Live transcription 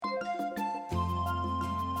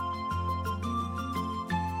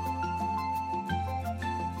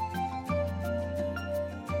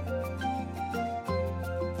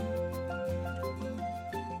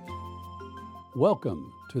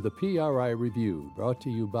Welcome to the PRI Review, brought to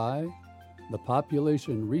you by the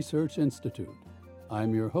Population Research Institute.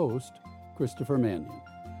 I'm your host, Christopher Mannion.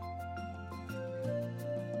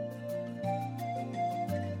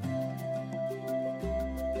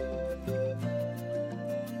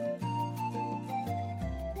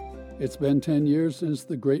 It's been 10 years since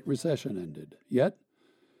the Great Recession ended. Yet,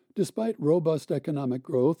 despite robust economic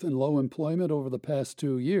growth and low employment over the past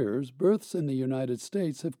 2 years, births in the United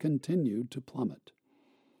States have continued to plummet.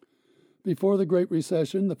 Before the Great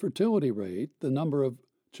Recession, the fertility rate, the number of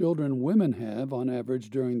children women have on average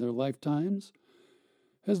during their lifetimes,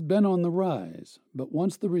 has been on the rise. But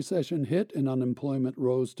once the recession hit and unemployment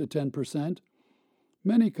rose to 10%,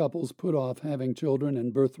 many couples put off having children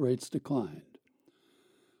and birth rates declined.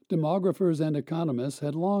 Demographers and economists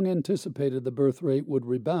had long anticipated the birth rate would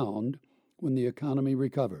rebound when the economy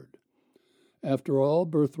recovered. After all,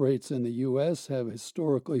 birth rates in the U.S. have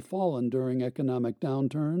historically fallen during economic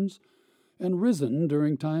downturns and risen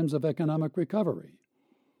during times of economic recovery.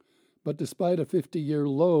 But despite a 50-year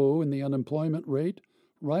low in the unemployment rate,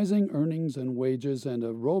 rising earnings and wages, and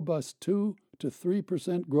a robust 2 to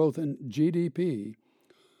 3% growth in GDP,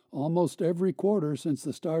 almost every quarter since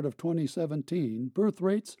the start of 2017, birth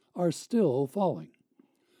rates are still falling.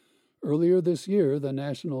 Earlier this year, the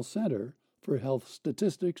National Center for Health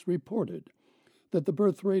Statistics reported that the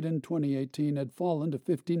birth rate in 2018 had fallen to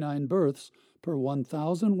 59 births per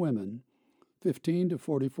 1,000 women 15 to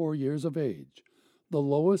 44 years of age, the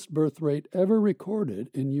lowest birth rate ever recorded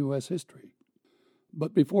in U.S. history.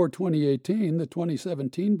 But before 2018, the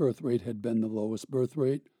 2017 birth rate had been the lowest birth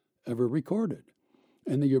rate ever recorded.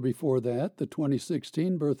 And the year before that, the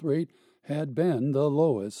 2016 birth rate had been the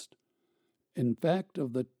lowest. In fact,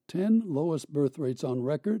 of the 10 lowest birth rates on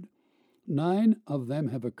record, 9 of them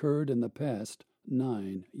have occurred in the past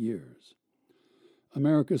 9 years.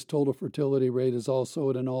 America's total fertility rate is also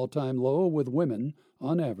at an all-time low, with women,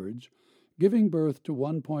 on average, giving birth to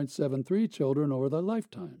 1.73 children over their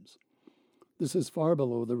lifetimes. This is far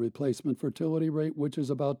below the replacement fertility rate, which is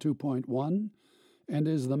about 2.1, and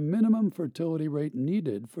is the minimum fertility rate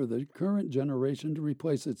needed for the current generation to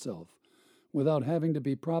replace itself, without having to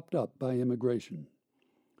be propped up by immigration.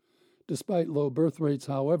 Despite low birth rates,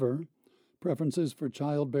 however, preferences for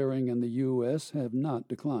childbearing in the U.S. have not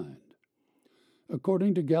declined.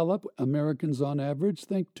 According to Gallup, Americans on average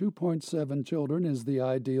think 2.7 children is the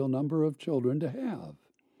ideal number of children to have.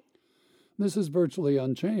 This is virtually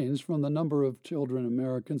unchanged from the number of children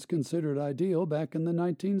Americans considered ideal back in the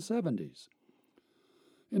 1970s.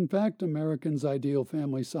 In fact, Americans' ideal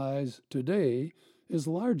family size today is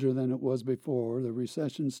larger than it was before the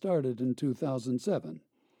recession started in 2007.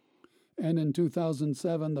 And in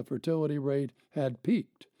 2007, the fertility rate had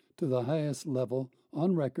peaked to the highest level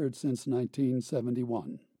on record since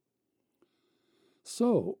 1971.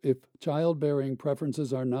 So, if childbearing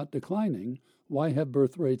preferences are not declining, why have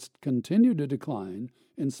birth rates continued to decline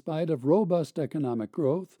in spite of robust economic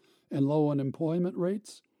growth and low unemployment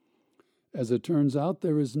rates? As it turns out,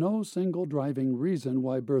 there is no single driving reason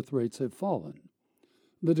why birth rates have fallen.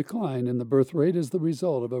 The decline in the birth rate is the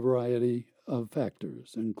result of a variety of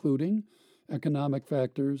factors, including economic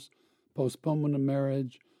factors, postponement of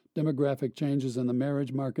marriage, demographic changes in the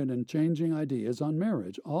marriage market, and changing ideas on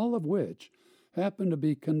marriage, all of which happen to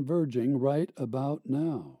be converging right about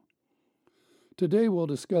now. Today we'll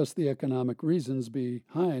discuss the economic reasons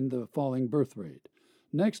behind the falling birth rate.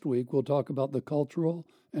 Next week, we'll talk about the cultural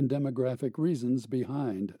and demographic reasons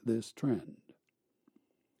behind this trend.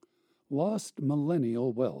 Lost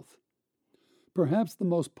millennial wealth. Perhaps the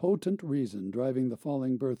most potent reason driving the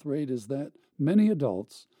falling birth rate is that many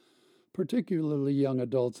adults, particularly young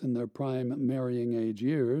adults in their prime marrying age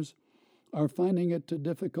years, are finding it too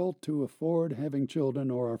difficult to afford having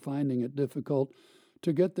children, or are finding it difficult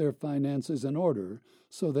to get their finances in order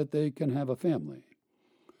so that they can have a family.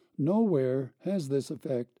 Nowhere has this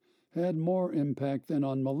effect had more impact than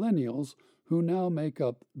on millennials, who now make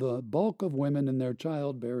up the bulk of women in their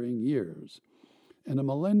childbearing years. And a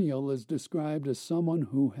millennial is described as someone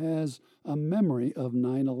who has a memory of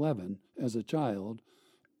 9/11 as a child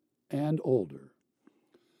and older.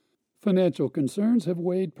 Financial concerns have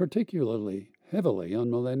weighed particularly heavily on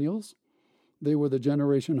millennials. They were the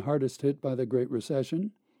generation hardest hit by the Great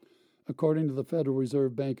Recession. According to the Federal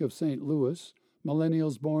Reserve Bank of St. Louis,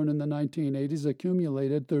 millennials born in the 1980s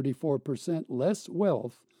accumulated 34% less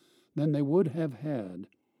wealth than they would have had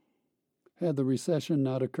the recession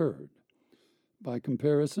not occurred. By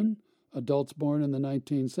comparison, adults born in the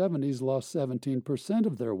 1970s lost 17%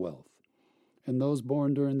 of their wealth, and those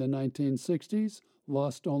born during the 1960s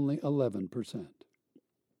lost only 11%.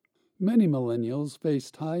 Many millennials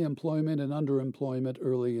faced high employment and underemployment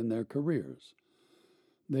early in their careers.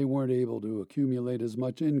 They weren't able to accumulate as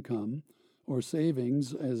much income or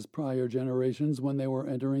savings as prior generations when they were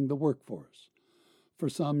entering the workforce. For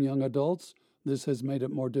some young adults, this has made it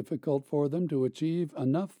more difficult for them to achieve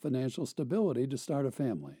enough financial stability to start a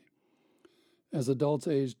family. As adults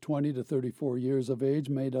aged 20 to 34 years of age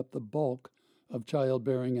made up the bulk of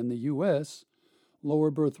childbearing in the U.S.,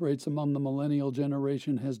 lower birth rates among the millennial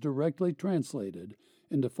generation has directly translated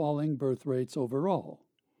into falling birth rates overall.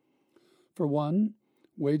 For one,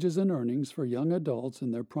 wages and earnings for young adults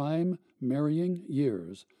in their prime marrying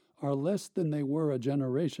years are less than they were a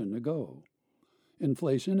generation ago.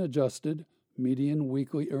 Inflation-adjusted median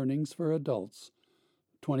weekly earnings for adults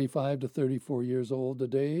 25 to 34 years old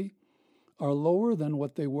today are lower than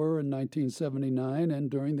what they were in 1979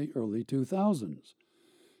 and during the early 2000s.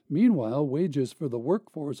 Meanwhile, wages for the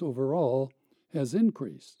workforce overall has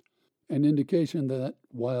increased, an indication that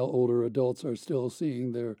while older adults are still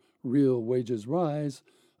seeing their real wages rise,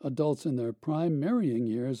 adults in their prime marrying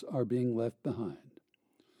years are being left behind.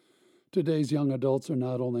 Today's young adults are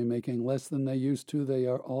not only making less than they used to, they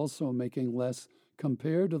are also making less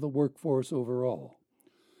compared to the workforce overall.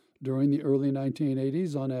 During the early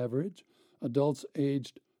 1980s, on average, adults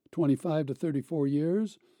aged 25 to 34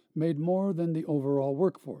 years made more than the overall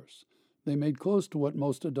workforce. They made close to what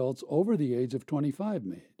most adults over the age of 25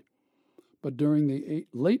 made. But during the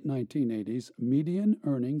late 1980s, median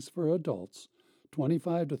earnings for adults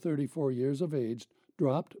 25 to 34 years of age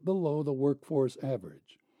dropped below the workforce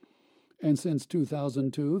average. And since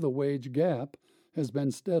 2002, the wage gap has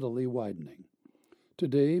been steadily widening.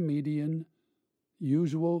 Today, median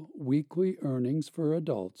usual weekly earnings for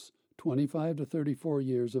adults 25 to 34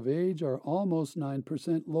 years of age are almost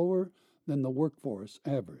 9% lower than the workforce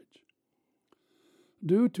average.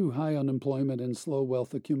 Due to high unemployment and slow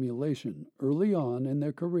wealth accumulation early on in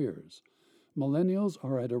their careers, millennials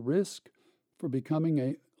are at a risk for becoming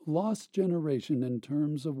a lost generation in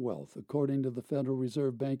terms of wealth, according to the Federal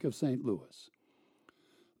Reserve Bank of St. Louis.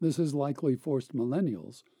 This has likely forced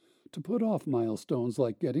millennials to put off milestones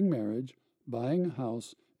like getting married, buying a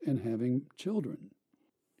house, and having children.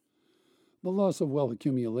 The loss of wealth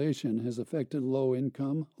accumulation has affected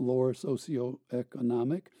low-income, lower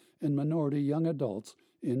socioeconomic, and minority young adults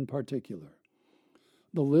in particular.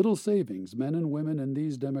 The little savings men and women in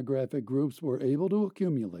these demographic groups were able to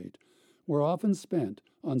accumulate were often spent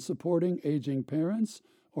on supporting aging parents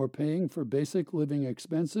or paying for basic living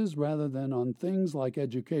expenses rather than on things like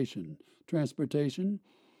education, transportation,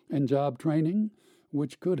 and job training,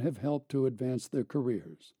 which could have helped to advance their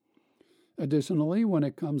careers. Additionally, when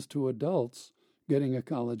it comes to adults getting a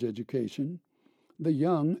college education, the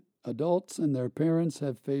young adults and their parents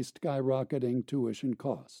have faced skyrocketing tuition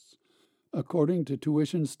costs. According to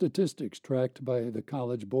tuition statistics tracked by the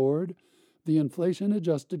College Board, the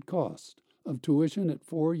inflation-adjusted cost of tuition at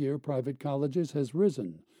four-year private colleges has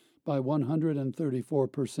risen by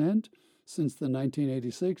 134% since the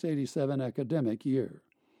 1986-87 academic year.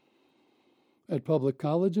 At public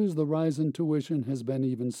colleges, the rise in tuition has been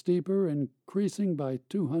even steeper, increasing by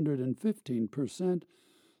 215%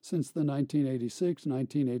 since the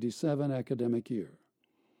 1986-1987 academic year.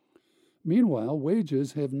 Meanwhile,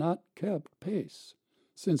 wages have not kept pace.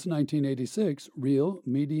 Since 1986, real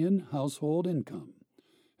median household income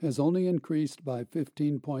has only increased by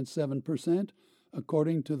 15.7%,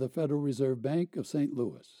 according to the Federal Reserve Bank of St.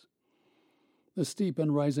 Louis. The steep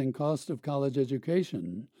and rising cost of college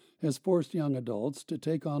education has forced young adults to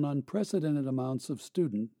take on unprecedented amounts of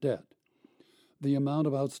student debt. The amount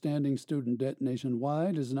of outstanding student debt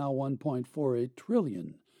nationwide is now $1.48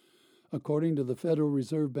 trillion, according to the Federal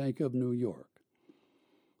Reserve Bank of New York.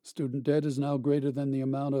 Student debt is now greater than the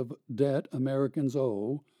amount of debt Americans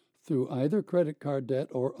owe through either credit card debt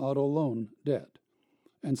or auto loan debt.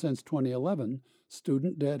 And since 2011,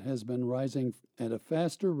 student debt has been rising at a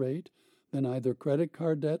faster rate than either credit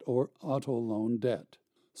card debt or auto loan debt.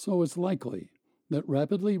 So it's likely that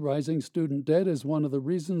rapidly rising student debt is one of the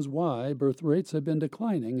reasons why birth rates have been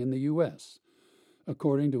declining in the U.S.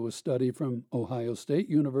 According to a study from Ohio State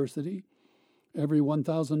University, every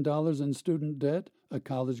 $1,000 in student debt, a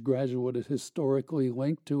college graduate is historically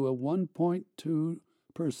linked to a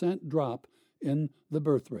 1.2% drop in the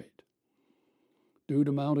birth rate. Due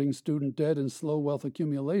to mounting student debt and slow wealth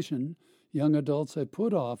accumulation, young adults have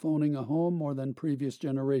put off owning a home more than previous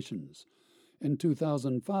generations. In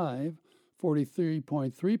 2005,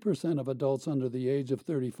 43.3% of adults under the age of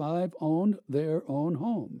 35 owned their own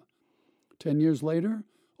home. 10 years later,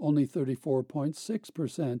 only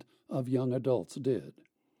 34.6% of young adults did.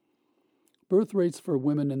 Birth rates for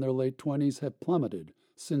women in their late 20s have plummeted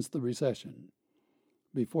since the recession.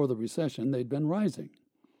 Before the recession, they'd been rising.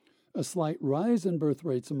 A slight rise in birth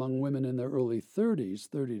rates among women in their early 30s,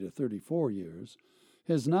 30 to 34 years,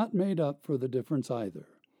 has not made up for the difference either.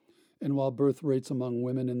 And while birth rates among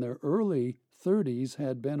women in their early 30s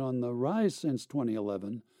had been on the rise since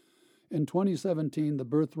 2011, in 2017 the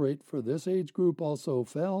birth rate for this age group also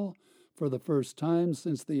fell for the first time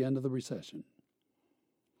since the end of the recession.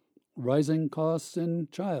 Rising costs in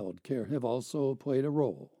child care have also played a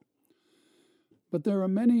role. But there are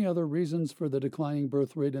many other reasons for the declining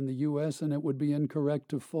birth rate in the U.S., and it would be incorrect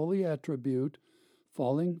to fully attribute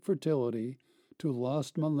falling fertility to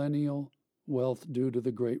lost millennial wealth due to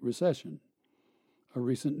the Great Recession. A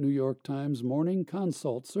recent New York Times Morning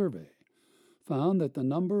Consult survey found that the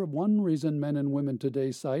number one reason men and women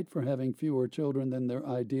today cite for having fewer children than their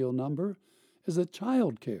ideal number is that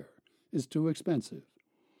child care is too expensive.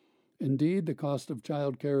 Indeed, the cost of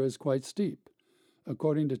child care is quite steep.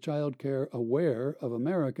 According to Child Care Aware of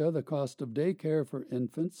America, the cost of daycare for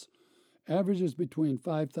infants averages between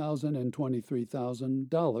 $5,000 and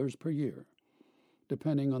 $23,000 per year,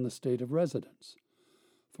 depending on the state of residence.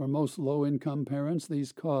 For most low-income parents,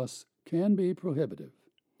 these costs can be prohibitive.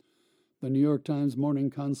 The New York Times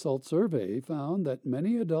Morning Consult survey found that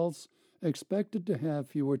many adults expected to have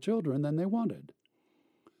fewer children than they wanted.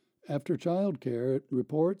 After child care, it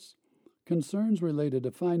reports, concerns related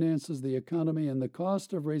to finances, the economy, and the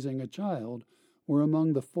cost of raising a child were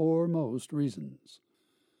among the foremost reasons.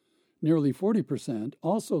 Nearly 40%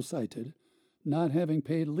 also cited not having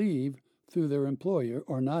paid leave through their employer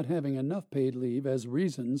or not having enough paid leave as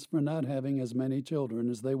reasons for not having as many children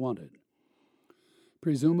as they wanted.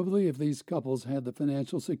 Presumably, if these couples had the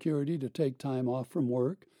financial security to take time off from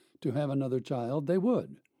work to have another child, they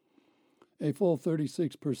would. A full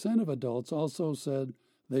 36% of adults also said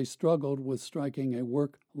they struggled with striking a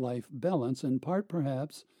work-life balance, in part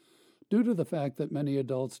perhaps due to the fact that many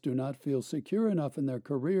adults do not feel secure enough in their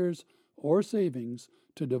careers or savings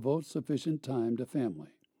to devote sufficient time to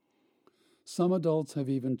family. Some adults have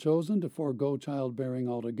even chosen to forego childbearing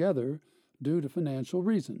altogether due to financial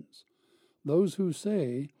reasons. Those who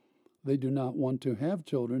say they do not want to have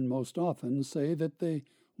children most often say that they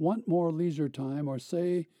want more leisure time or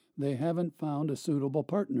say they haven't found a suitable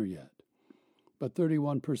partner yet. But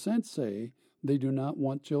 31% say they do not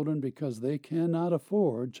want children because they cannot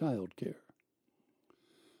afford child care.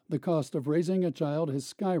 The cost of raising a child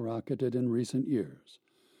has skyrocketed in recent years.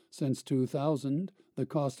 Since 2000, the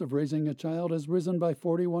cost of raising a child has risen by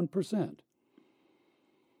 41%.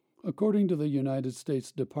 According to the United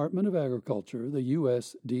States Department of Agriculture, the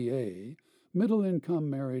USDA, middle-income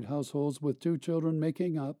married households with 2 children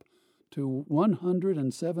making up to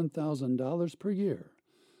 $107,000 per year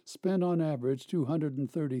spend on average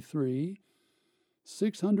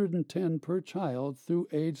 $233,610 per child through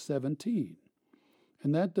age 17.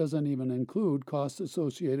 And that doesn't even include costs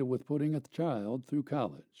associated with putting a child through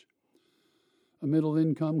college. A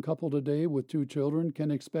middle-income couple today with 2 children can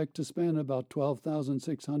expect to spend about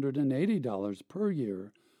 $12,680 per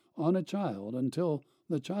year on a child until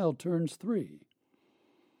the child turns 3.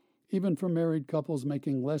 Even for married couples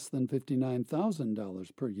making less than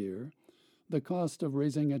 $59,000 per year, the cost of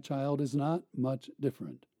raising a child is not much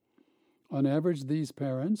different. On average, these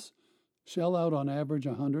parents shell out on average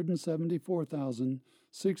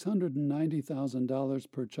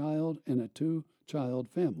 $174,690 per child in a 2-child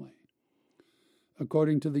family.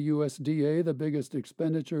 According to the USDA, the biggest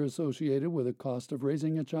expenditure associated with the cost of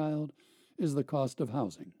raising a child is the cost of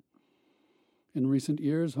housing. In recent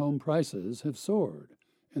years, home prices have soared.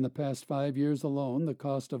 In the past 5 years alone, the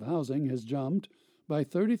cost of housing has jumped by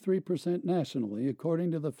 33% nationally,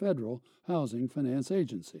 according to the Federal Housing Finance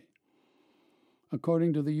Agency.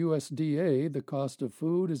 According to the USDA, the cost of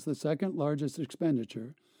food is the second largest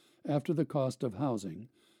expenditure after the cost of housing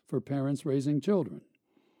for parents raising children.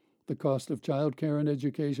 The cost of child care and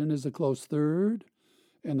education is a close third,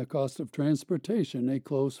 and the cost of transportation a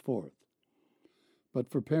close fourth. But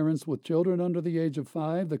for parents with children under the age of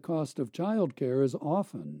 5, the cost of child care is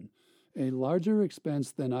often a larger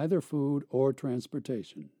expense than either food or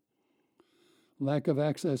transportation. Lack of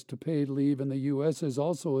access to paid leave in the U.S. is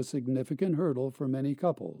also a significant hurdle for many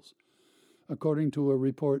couples. According to a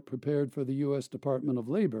report prepared for the U.S. Department of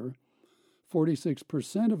Labor,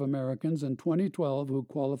 46% of Americans in 2012 who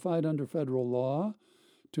qualified under federal law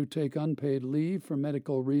to take unpaid leave for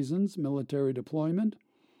medical reasons, military deployment,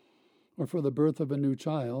 or for the birth of a new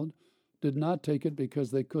child did not take it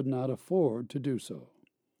because they could not afford to do so.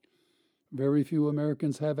 Very few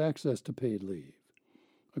Americans have access to paid leave.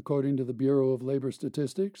 According to the Bureau of Labor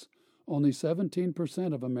Statistics, only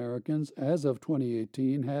 17% of Americans as of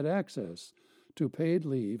 2018 had access to paid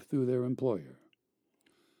leave through their employer.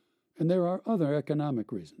 And there are other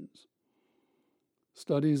economic reasons.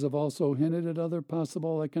 Studies have also hinted at other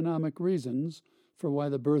possible economic reasons for why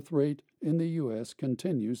the birth rate in the U.S.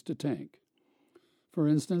 continues to tank. For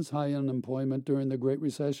instance, high unemployment during the Great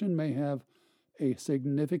Recession may have a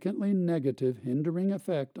significantly negative hindering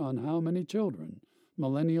effect on how many children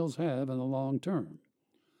millennials have in the long term.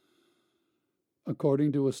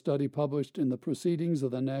 According to a study published in the Proceedings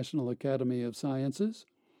of the National Academy of Sciences,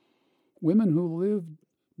 women who lived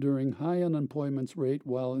during high unemployment rate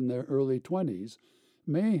while in their early 20s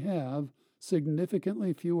may have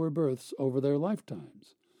significantly fewer births over their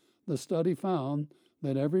lifetimes. The study found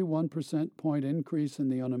that every 1% point increase in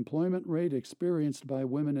the unemployment rate experienced by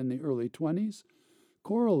women in the early 20s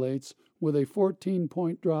correlates with a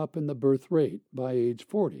 14-point drop in the birth rate by age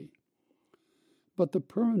 40. But the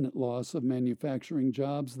permanent loss of manufacturing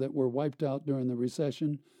jobs that were wiped out during the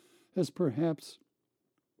recession has perhaps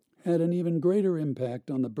had an even greater impact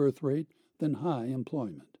on the birth rate than high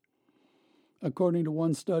employment. According to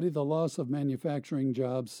one study, the loss of manufacturing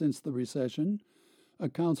jobs since the recession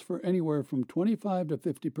accounts for anywhere from 25 to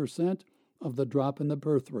 50% of the drop in the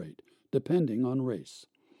birth rate, depending on race.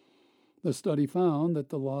 The study found that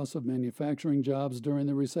the loss of manufacturing jobs during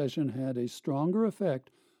the recession had a stronger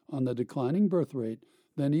effect on the declining birth rate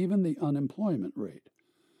than even the unemployment rate.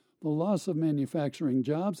 The loss of manufacturing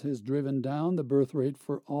jobs has driven down the birth rate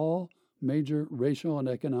for all major racial and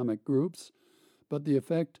economic groups, but the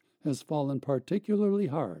effect has fallen particularly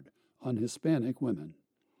hard on Hispanic women.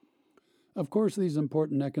 Of course, these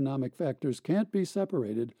important economic factors can't be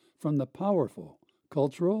separated from the powerful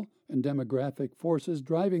cultural and demographic forces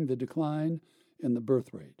driving the decline in the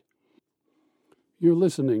birth rate. You're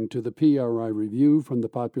listening to the PRI Review from the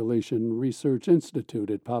Population Research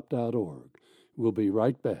Institute at pop.org. We'll be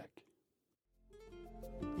right back.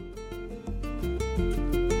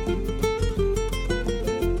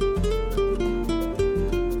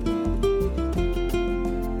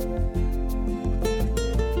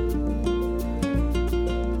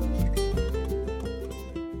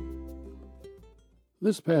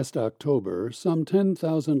 This past October, some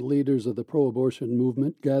 10,000 leaders of the pro-abortion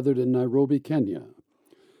movement gathered in Nairobi, Kenya.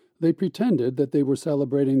 They pretended that they were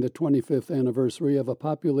celebrating the 25th anniversary of a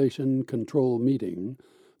population control meeting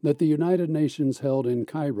that the United Nations held in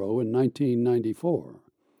Cairo in 1994.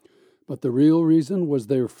 But the real reason was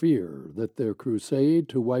their fear that their crusade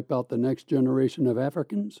to wipe out the next generation of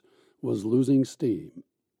Africans was losing steam.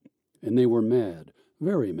 And they were mad,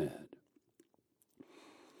 very mad.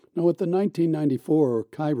 Now, at the 1994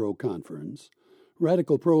 Cairo conference,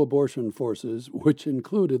 radical pro-abortion forces, which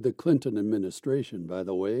included the Clinton administration, by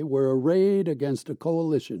the way, were arrayed against a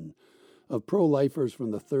coalition of pro-lifers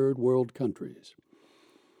from the third world countries.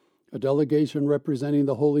 A delegation representing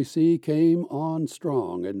the Holy See came on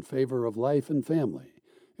strong in favor of life and family,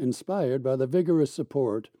 inspired by the vigorous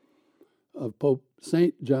support of Pope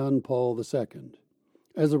St. John Paul II.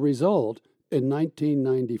 As a result, in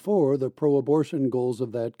 1994, the pro-abortion goals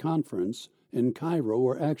of that conference in Cairo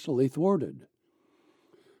were actually thwarted.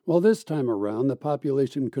 Well, this time around, the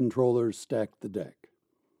population controllers stacked the deck.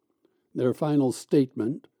 Their final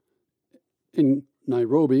statement in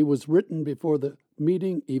Nairobi was written before the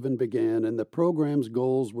meeting even began, and the program's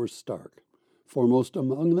goals were stark. Foremost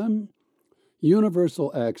among them,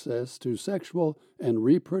 universal access to sexual and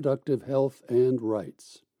reproductive health and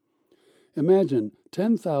rights. Imagine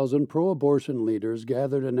 10,000 pro-abortion leaders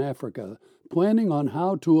gathered in Africa planning on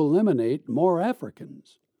how to eliminate more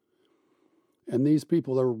Africans. And these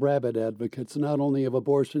people are rabid advocates not only of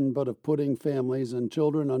abortion, but of putting families and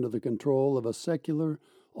children under the control of a secular,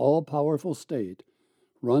 all-powerful state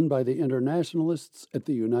run by the internationalists at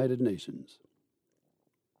the United Nations.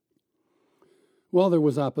 Well, there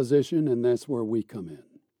was opposition, and that's where we come in.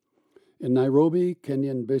 In Nairobi,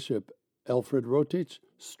 Kenyan Bishop Alfred Rotich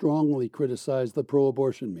strongly criticized the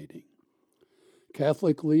pro-abortion meeting.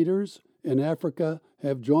 Catholic leaders in Africa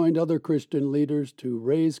have joined other Christian leaders to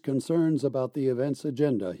raise concerns about the event's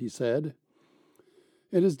agenda, he said.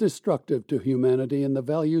 It is destructive to humanity and the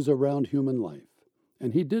values around human life.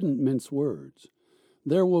 And he didn't mince words.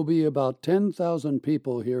 There will be about 10,000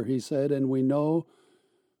 people here, he said, and we know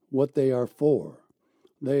what they are for.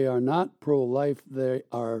 They are not pro-life, they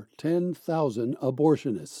are 10,000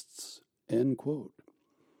 abortionists, end quote.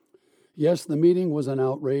 Yes, the meeting was an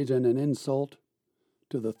outrage and an insult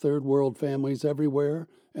to the third world families everywhere,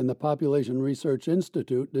 and the Population Research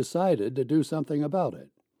Institute decided to do something about it.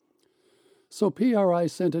 So PRI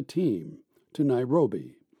sent a team to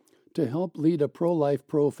Nairobi to help lead a pro-life,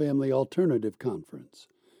 pro-family alternative conference.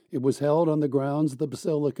 It was held on the grounds of the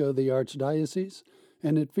Basilica of the Archdiocese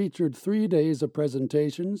and it featured 3 days of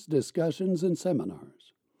presentations, discussions, and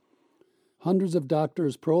seminars. Hundreds of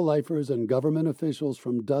doctors, pro-lifers, and government officials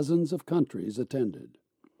from dozens of countries attended.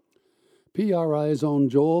 PRI's own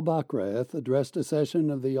Joel Backrath addressed a session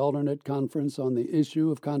of the alternate conference on the issue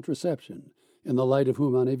of contraception in the light of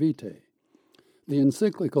Humanae Vitae, the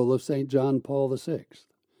encyclical of St. John Paul VI.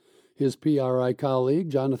 His PRI colleague,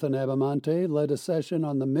 Jonathan Abamonte, led a session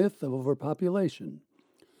on the myth of overpopulation.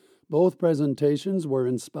 Both presentations were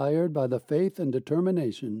inspired by the faith and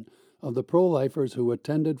determination of the pro-lifers who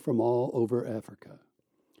attended from all over Africa.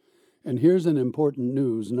 And here's an important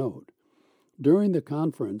news note. During the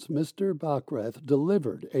conference, Mr. Backrath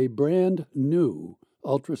delivered a brand new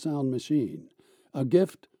ultrasound machine, a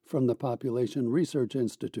gift from the Population Research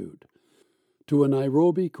Institute, to a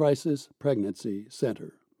Nairobi Crisis Pregnancy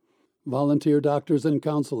Center. Volunteer doctors and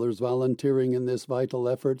counselors volunteering in this vital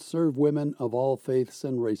effort serve women of all faiths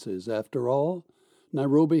and races. After all,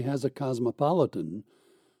 Nairobi has a cosmopolitan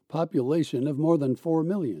population of more than 4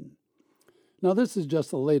 million. Now, this is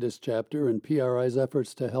just the latest chapter in PRI's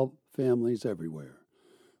efforts to help families everywhere.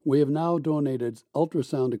 We have now donated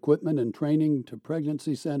ultrasound equipment and training to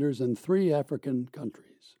pregnancy centers in 3 African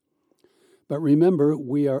countries. But remember,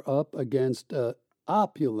 we are up against an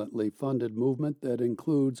opulently funded movement that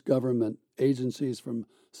includes government agencies from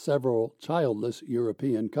several childless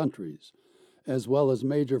European countries, as well as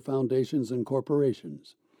major foundations and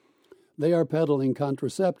corporations. They are peddling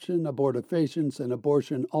contraception, abortifacients, and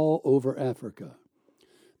abortion all over Africa.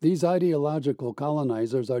 These ideological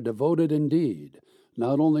colonizers are devoted indeed,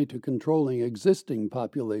 not only to controlling existing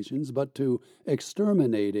populations, but to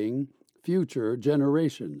exterminating future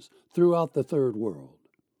generations throughout the Third World.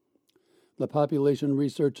 The Population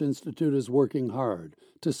Research Institute is working hard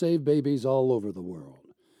to save babies all over the world.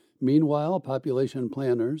 Meanwhile, population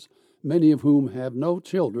planners, many of whom have no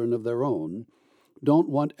children of their own, don't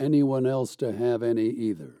want anyone else to have any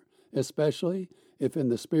either, especially if, in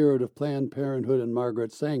the spirit of Planned Parenthood and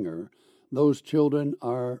Margaret Sanger, those children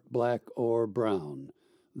are black or brown.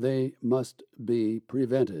 They must be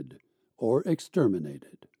prevented or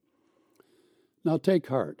exterminated. Now take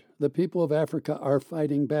heart. The people of Africa are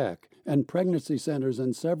fighting back, and pregnancy centers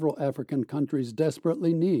in several African countries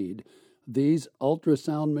desperately need these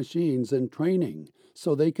ultrasound machines and training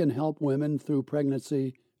so they can help women through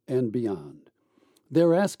pregnancy and beyond.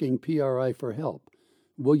 They're asking PRI for help.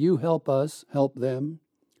 Will you help us help them?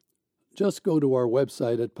 Just go to our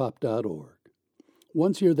website at pop.org.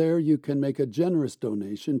 Once you're there, you can make a generous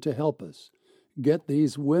donation to help us get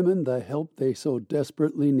these women the help they so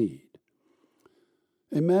desperately need.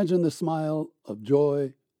 Imagine the smile of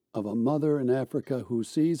joy of a mother in Africa who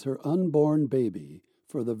sees her unborn baby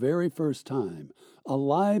for the very first time,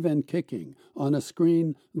 alive and kicking on a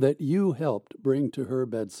screen that you helped bring to her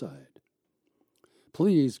bedside.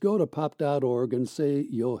 Please go to pop.org and say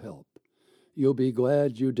you'll help. You'll be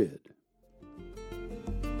glad you did.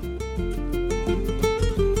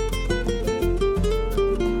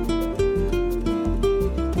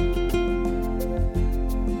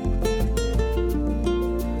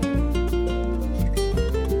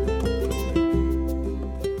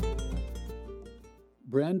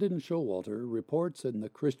 Brandon Showalter reports in the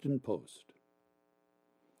Christian Post.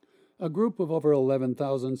 A group of over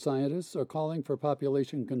 11,000 scientists are calling for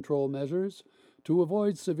population control measures to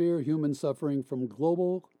avoid severe human suffering from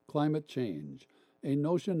global climate change, a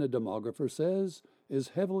notion a demographer says is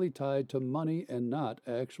heavily tied to money and not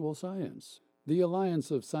actual science. The Alliance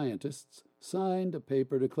of Scientists signed a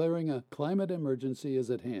paper declaring a climate emergency is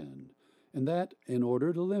at hand, and that in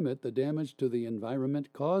order to limit the damage to the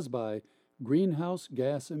environment caused by greenhouse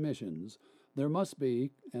gas emissions, there must be,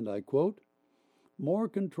 and I quote, more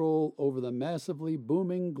control over the massively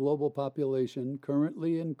booming global population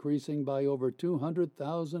currently increasing by over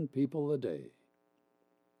 200,000 people a day.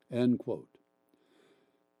 End quote.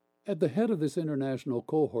 At the head of this international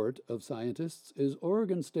cohort of scientists is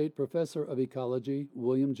Oregon State Professor of Ecology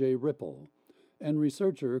William J. Ripple and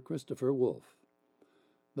researcher Christopher Wolfe.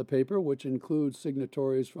 The paper, which includes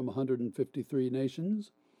signatories from 153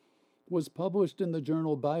 nations, was published in the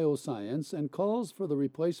journal Bioscience and calls for the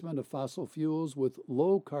replacement of fossil fuels with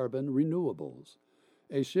low-carbon renewables,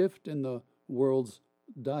 a shift in the world's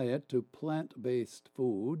diet to plant-based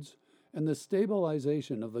foods, and the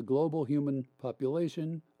stabilization of the global human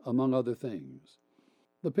population, among other things.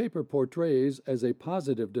 The paper portrays as a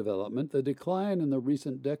positive development the decline in the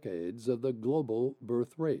recent decades of the global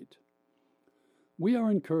birth rate. We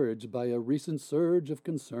are encouraged by a recent surge of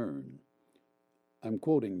concern. I'm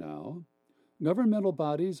quoting now. Governmental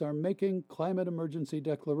bodies are making climate emergency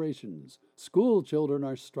declarations. School children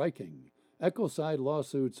are striking. Ecocide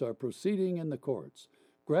lawsuits are proceeding in the courts.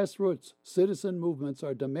 Grassroots citizen movements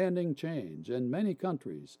are demanding change, and many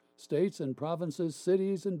countries, states and provinces,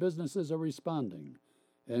 cities and businesses are responding.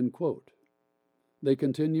 End quote. They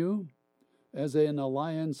continue, as an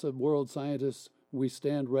alliance of world scientists, we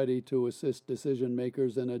stand ready to assist decision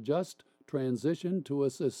makers in a just transition to a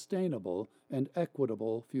sustainable and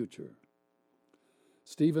equitable future.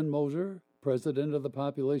 Stephen Mosher, president of the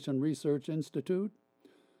Population Research Institute,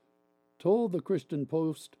 told the Christian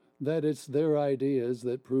Post that it's their ideas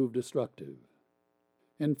that prove destructive.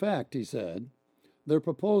 In fact, he said, their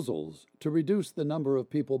proposals to reduce the number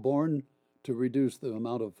of people born, to reduce the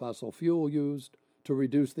amount of fossil fuel used, to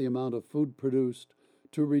reduce the amount of food produced,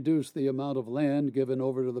 to reduce the amount of land given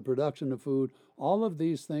over to the production of food, all of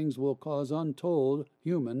these things will cause untold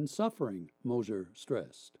human suffering, Mosher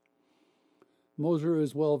stressed. Mosher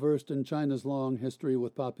is well versed in China's long history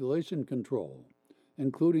with population control,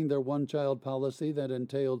 including their one-child policy that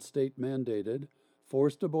entailed state-mandated,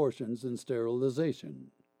 forced abortions and sterilization.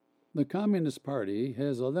 The Communist Party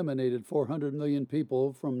has eliminated 400 million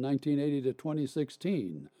people from 1980 to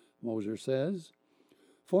 2016, Mosher says.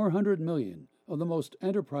 400 million of the most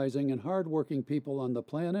enterprising and hard-working people on the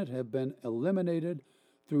planet have been eliminated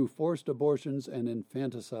through forced abortions and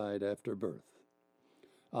infanticide after birth.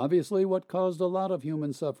 Obviously, what caused a lot of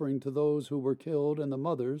human suffering to those who were killed and the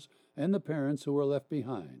mothers and the parents who were left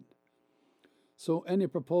behind. So any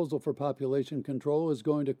proposal for population control is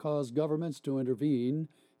going to cause governments to intervene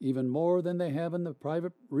even more than they have in the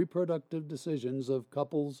private reproductive decisions of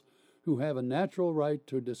couples who have a natural right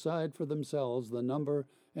to decide for themselves the number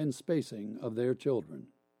and spacing of their children.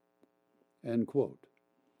 End quote.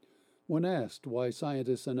 When asked why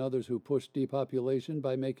scientists and others who push depopulation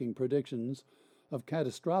by making predictions of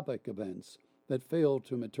catastrophic events that fail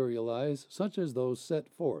to materialize, such as those set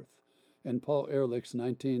forth in Paul Ehrlich's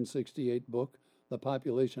 1968 book, The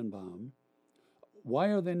Population Bomb, why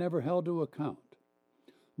are they never held to account?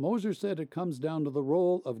 Mosher said it comes down to the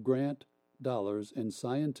role of grant dollars in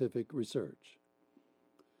scientific research.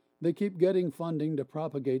 They keep getting funding to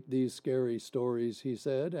propagate these scary stories, he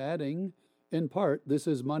said, adding, in part, this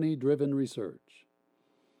is money-driven research.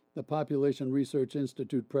 The Population Research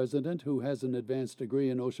Institute president, who has an advanced degree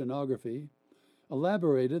in oceanography,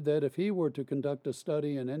 elaborated that if he were to conduct a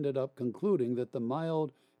study and ended up concluding that the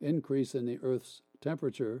mild increase in the Earth's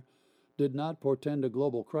temperature did not portend a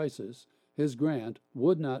global crisis, his grant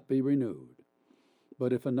would not be renewed.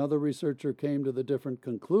 But if another researcher came to the different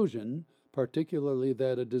conclusion, particularly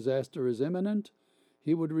that a disaster is imminent,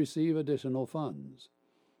 he would receive additional funds.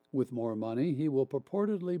 With more money, he will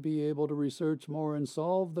purportedly be able to research more and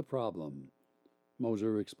solve the problem,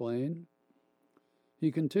 Mosher explained.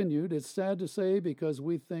 He continued, it's sad to say because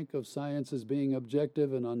we think of science as being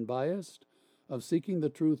objective and unbiased, of seeking the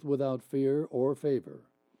truth without fear or favor.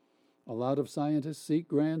 A lot of scientists seek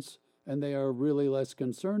grants, and they are really less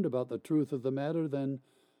concerned about the truth of the matter than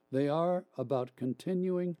they are about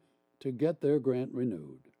continuing to get their grant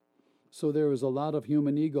renewed. So there is a lot of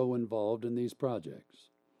human ego involved in these projects.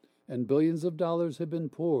 And billions of dollars have been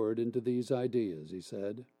poured into these ideas, he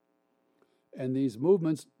said. And these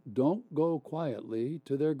movements don't go quietly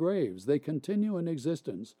to their graves. They continue in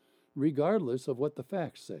existence, regardless of what the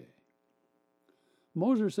facts say.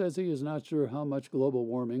 Mosher says he is not sure how much global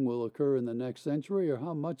warming will occur in the next century or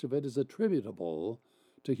how much of it is attributable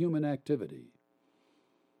to human activity.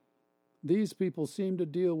 These people seem to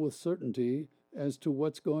deal with certainty as to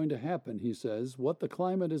what's going to happen, he says, what the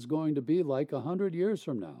climate is going to be like 100 years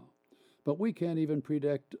from now. But we can't even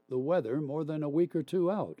predict the weather more than a week or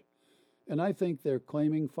two out. And I think they're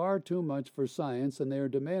claiming far too much for science, and they are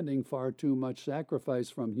demanding far too much sacrifice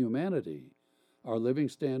from humanity, our living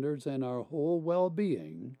standards, and our whole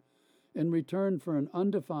well-being, in return for an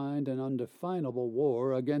undefined and undefinable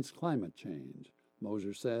war against climate change,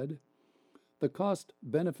 Mosher said. The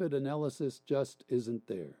cost-benefit analysis just isn't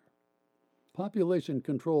there. Population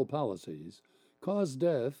control policies cause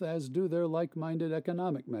death, as do their like-minded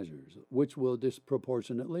economic measures, which will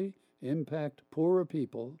disproportionately impact poorer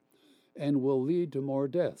people and will lead to more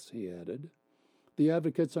deaths, he added. The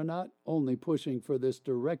advocates are not only pushing for this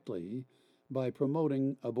directly by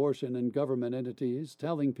promoting abortion in government entities,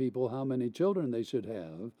 telling people how many children they should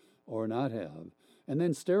have or not have, and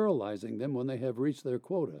then sterilizing them when they have reached their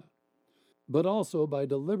quota, but also by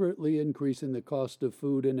deliberately increasing the cost of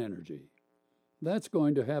food and energy. That's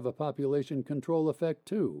going to have a population control effect,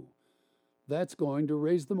 too. That's going to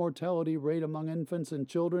raise the mortality rate among infants and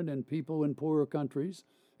children and people in poorer countries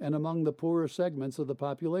and among the poorer segments of the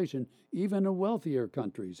population, even in wealthier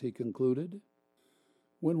countries, he concluded.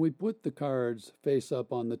 When we put the cards face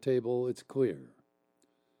up on the table, it's clear.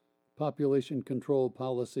 population control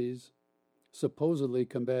policies supposedly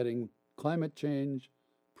combating climate change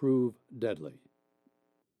prove deadly.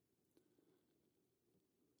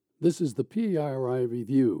 This is the PRI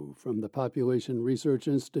Review from the Population Research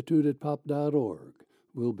Institute at pop.org.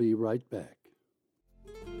 We'll be right back.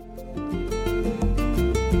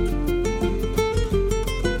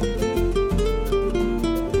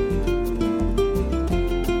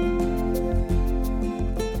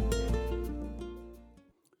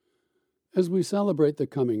 As we celebrate the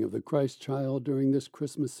coming of the Christ child during this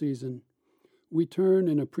Christmas season, we turn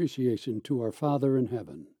in appreciation to our Father in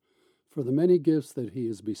heaven for the many gifts that he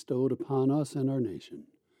has bestowed upon us and our nation.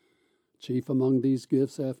 Chief among these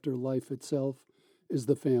gifts after life itself is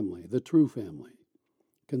the family, the true family,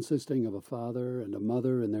 consisting of a father and a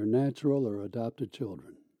mother and their natural or adopted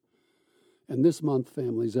children. And this month,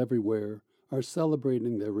 families everywhere are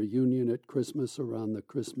celebrating their reunion at Christmas around the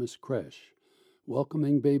Christmas creche,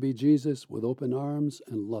 welcoming baby Jesus with open arms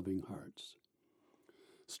and loving hearts.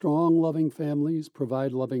 Strong, loving families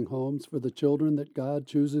provide loving homes for the children that God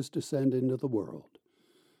chooses to send into the world.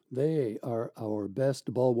 They are our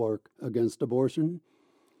best bulwark against abortion,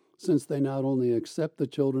 since they not only accept the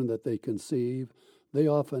children that they conceive, they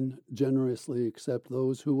often generously accept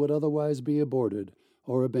those who would otherwise be aborted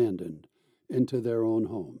or abandoned into their own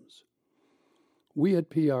homes. We at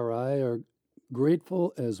PRI are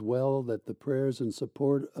grateful as well that the prayers and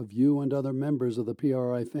support of you and other members of the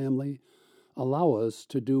PRI family allow us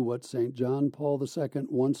to do what St. John Paul II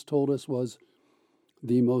once told us was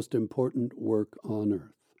the most important work on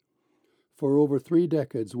earth. For over 3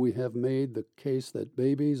 decades, we have made the case that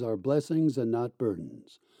babies are blessings and not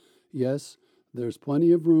burdens. Yes, there's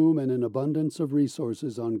plenty of room and an abundance of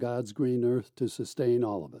resources on God's green earth to sustain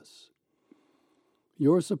all of us.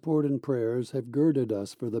 Your support and prayers have girded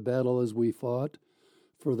us for the battle as we fought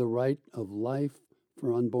for the right of life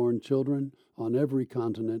for unborn children on every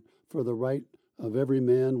continent, for the right of every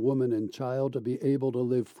man, woman, and child to be able to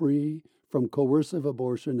live free from coercive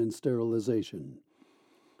abortion and sterilization,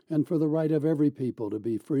 and for the right of every people to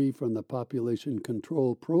be free from the population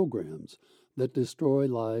control programs that destroy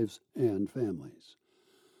lives and families.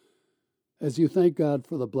 As you thank God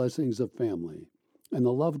for the blessings of family and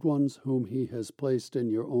the loved ones whom he has placed in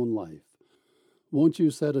your own life, won't you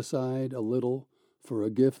set aside a little for a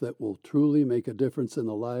gift that will truly make a difference in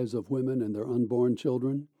the lives of women and their unborn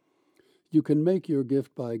children? You can make your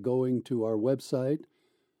gift by going to our website,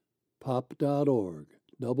 pop.org,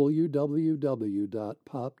 www.pop.org.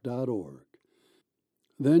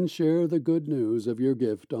 Then share the good news of your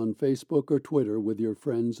gift on Facebook or Twitter with your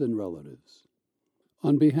friends and relatives.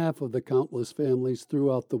 On behalf of the countless families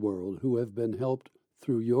throughout the world who have been helped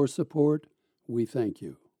through your support, we thank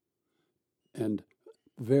you. And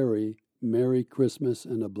very Merry Christmas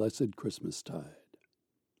and a blessed Christmastide.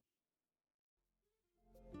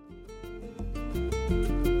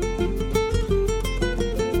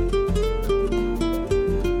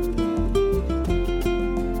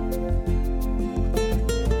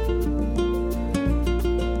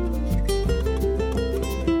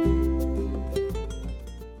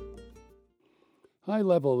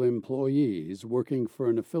 High-level employees working for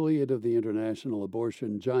an affiliate of the international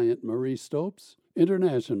abortion giant Marie Stopes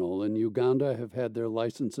International in Uganda have had their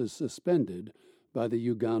licenses suspended by the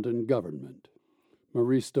Ugandan government.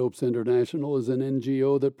 Marie Stopes International is an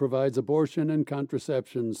NGO that provides abortion and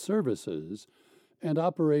contraception services and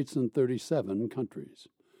operates in 37 countries.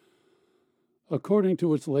 According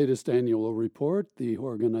to its latest annual report, the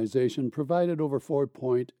organization provided over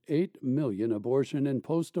 4.8 million abortion and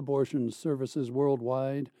post-abortion services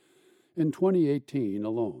worldwide in 2018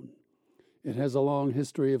 alone. It has a long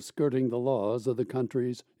history of skirting the laws of the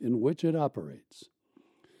countries in which it operates.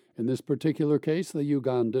 In this particular case, the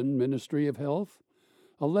Ugandan Ministry of Health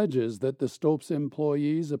alleges that the Stopes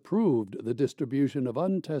employees approved the distribution of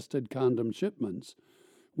untested condom shipments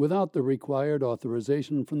without the required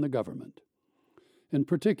authorization from the government. In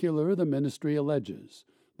particular, the ministry alleges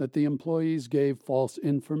that the employees gave false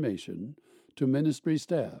information to ministry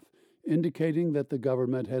staff, indicating that the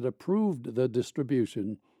government had approved the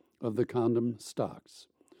distribution of the condom stocks.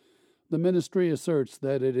 The ministry asserts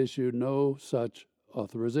that it issued no such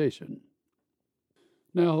authorization.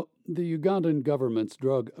 Now, the Ugandan government's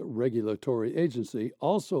drug regulatory agency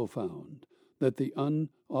also found that the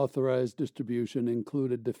unauthorized distribution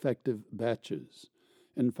included defective batches.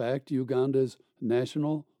 In fact, Uganda's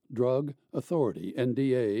National Drug Authority,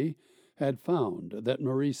 NDA, had found that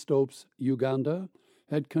Marie Stopes Uganda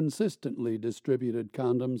had consistently distributed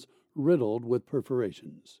condoms riddled with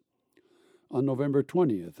perforations. On November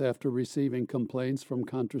 20th, after receiving complaints from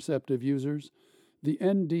contraceptive users, The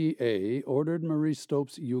NDA ordered Marie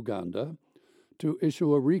Stopes Uganda to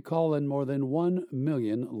issue a recall on more than 1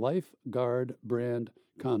 million Lifeguard brand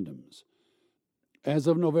condoms. As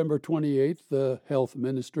of November 28th, the Health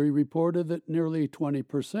Ministry reported that nearly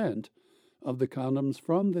 20% of the condoms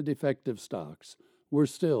from the defective stocks were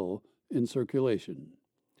still in circulation.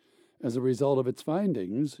 As a result of its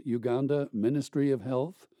findings, Uganda Ministry of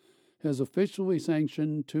Health has officially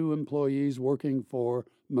sanctioned 2 employees working for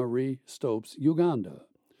Marie Stopes Uganda.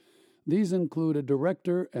 These include a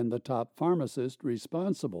director and the top pharmacist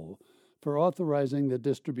responsible for authorizing the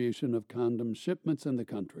distribution of condom shipments in the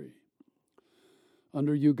country.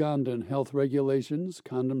 Under Ugandan health regulations,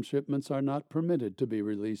 condom shipments are not permitted to be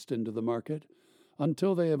released into the market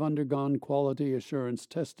until they have undergone quality assurance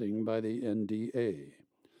testing by the NDA.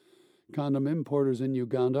 Condom importers in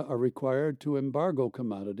Uganda are required to embargo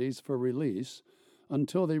commodities for release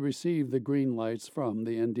until they receive the green lights from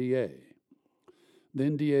the NDA. The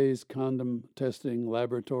NDA's condom testing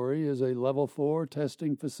laboratory is a Level 4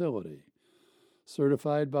 testing facility,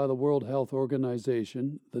 certified by the World Health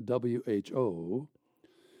Organization, the WHO,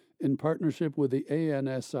 in partnership with the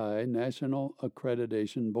ANSI National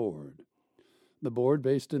Accreditation Board. The board,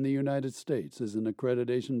 based in the United States, is an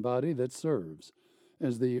accreditation body that serves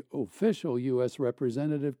as the official U.S.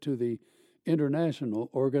 representative to the International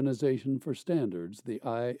Organization for Standards, the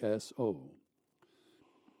ISO.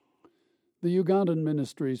 The Ugandan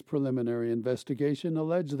ministry's preliminary investigation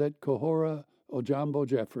alleged that Kohora Ojambo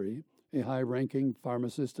Jeffrey, a high-ranking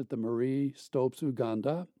pharmacist at the Marie Stopes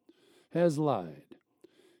Uganda, has lied.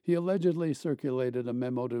 He allegedly circulated a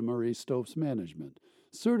memo to Marie Stopes management,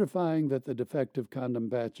 certifying that the defective condom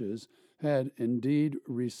batches had indeed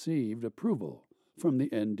received approval from the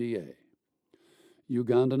NDA.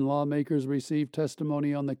 Ugandan lawmakers received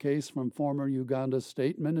testimony on the case from former Uganda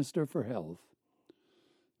State Minister for Health,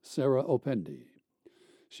 Sarah Opendi.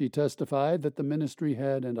 She testified that the ministry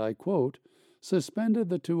had, and I quote, suspended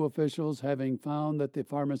the 2 officials having found that the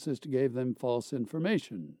pharmacist gave them false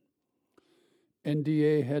information.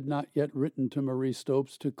 NDA had not yet written to Marie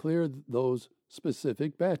Stopes to clear those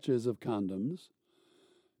specific batches of condoms,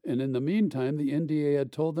 and in the meantime, the NDA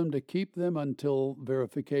had told them to keep them until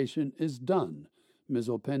verification is done, Ms.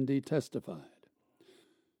 Opendi testified.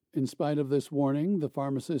 In spite of this warning, the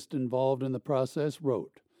pharmacist involved in the process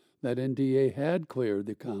wrote that NDA had cleared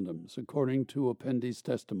the condoms, according to Opendi's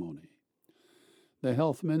testimony. The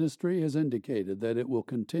Health Ministry has indicated that it will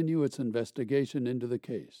continue its investigation into the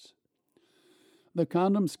case. The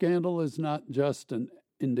condom scandal is not just an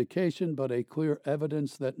indication but a clear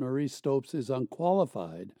evidence that Marie Stopes is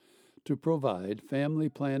unqualified to provide family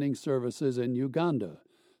planning services in Uganda,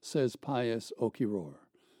 says Pius Okiror,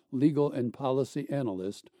 legal and policy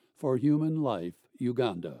analyst for Human Life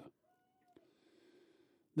Uganda.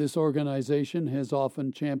 This organization has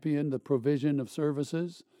often championed the provision of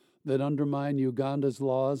services that undermine Uganda's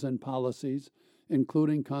laws and policies,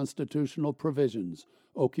 including constitutional provisions,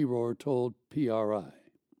 Okiror told PRI.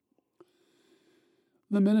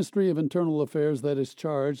 The Ministry of Internal Affairs that is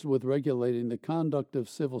charged with regulating the conduct of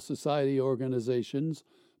civil society organizations,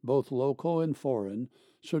 both local and foreign,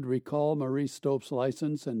 should recall Marie Stopes'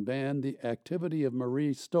 license and ban the activity of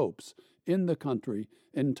Marie Stopes in the country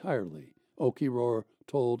entirely, Okiror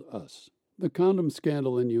told us. The condom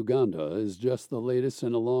scandal in Uganda is just the latest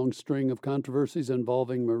in a long string of controversies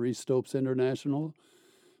involving Marie Stopes International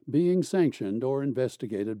being sanctioned or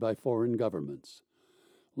investigated by foreign governments.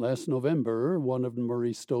 Last November, one of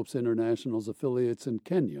Marie Stopes International's affiliates in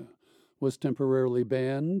Kenya was temporarily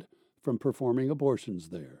banned from performing abortions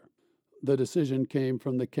there. The decision came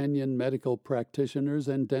from the Kenyan Medical Practitioners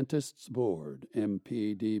and Dentists Board,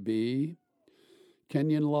 MPDB.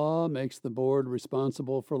 Kenyan law makes the board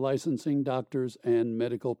responsible for licensing doctors and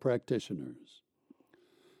medical practitioners.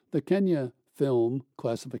 The Kenya Film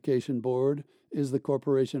Classification Board is the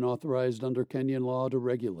corporation authorized under Kenyan law to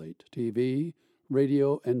regulate TV,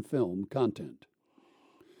 radio, and film content.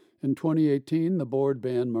 In 2018, the board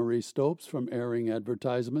banned Marie Stopes from airing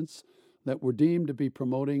advertisements that were deemed to be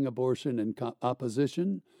promoting abortion in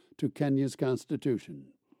opposition to Kenya's constitution.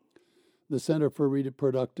 The Center for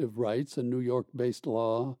Reproductive Rights, a New York-based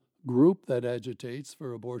law group that agitates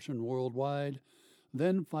for abortion worldwide,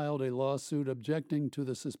 then filed a lawsuit objecting to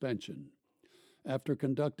the suspension. After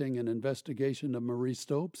conducting an investigation of Marie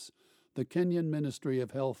Stopes, the Kenyan Ministry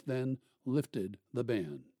of Health then lifted the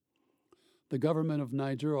ban. The government of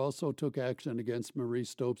Niger also took action against Marie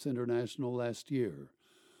Stopes International last year,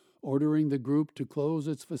 ordering the group to close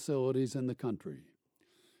its facilities in the country.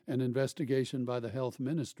 An investigation by the Health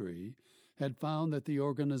Ministry had found that the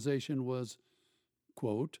organization was,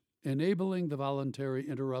 quote, enabling the voluntary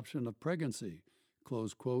interruption of pregnancy,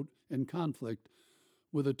 close quote, in conflict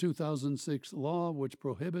with a 2006 law which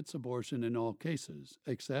prohibits abortion in all cases,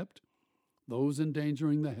 except those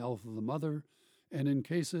endangering the health of the mother and in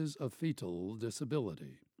cases of fetal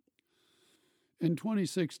disability. In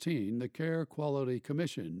 2016, the Care Quality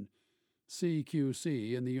Commission,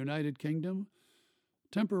 CQC, in the United Kingdom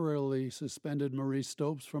temporarily suspended Marie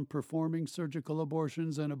Stopes from performing surgical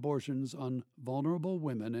abortions and abortions on vulnerable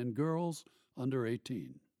women and girls under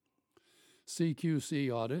 18.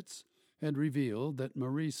 CQC audits had revealed that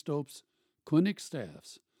Marie Stopes' clinic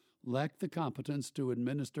staffs lacked the competence to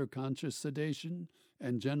administer conscious sedation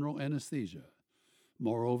and general anesthesia.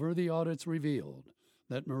 Moreover, the audits revealed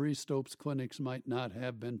that Marie Stopes' clinics might not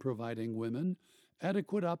have been providing women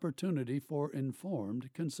adequate opportunity for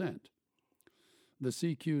informed consent. The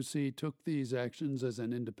CQC took these actions as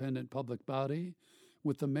an independent public body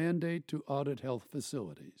with the mandate to audit health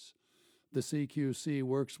facilities. The CQC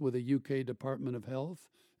works with the UK Department of Health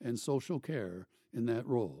and Social Care in that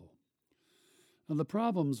role. Now, the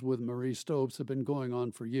problems with Marie Stopes have been going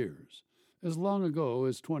on for years. As long ago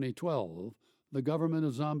as 2012, the government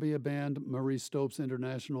of Zambia banned Marie Stopes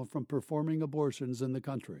International from performing abortions in the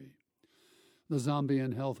country. The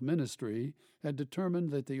Zambian Health Ministry had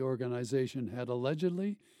determined that the organization had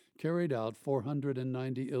allegedly carried out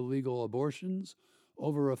 490 illegal abortions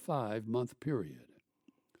over a 5-month period.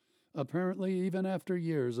 Apparently, even after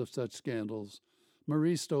years of such scandals,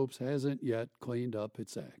 Marie Stopes hasn't yet cleaned up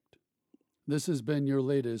its act. This has been your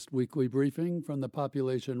latest weekly briefing from the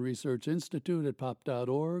Population Research Institute at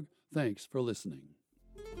pop.org. Thanks for listening.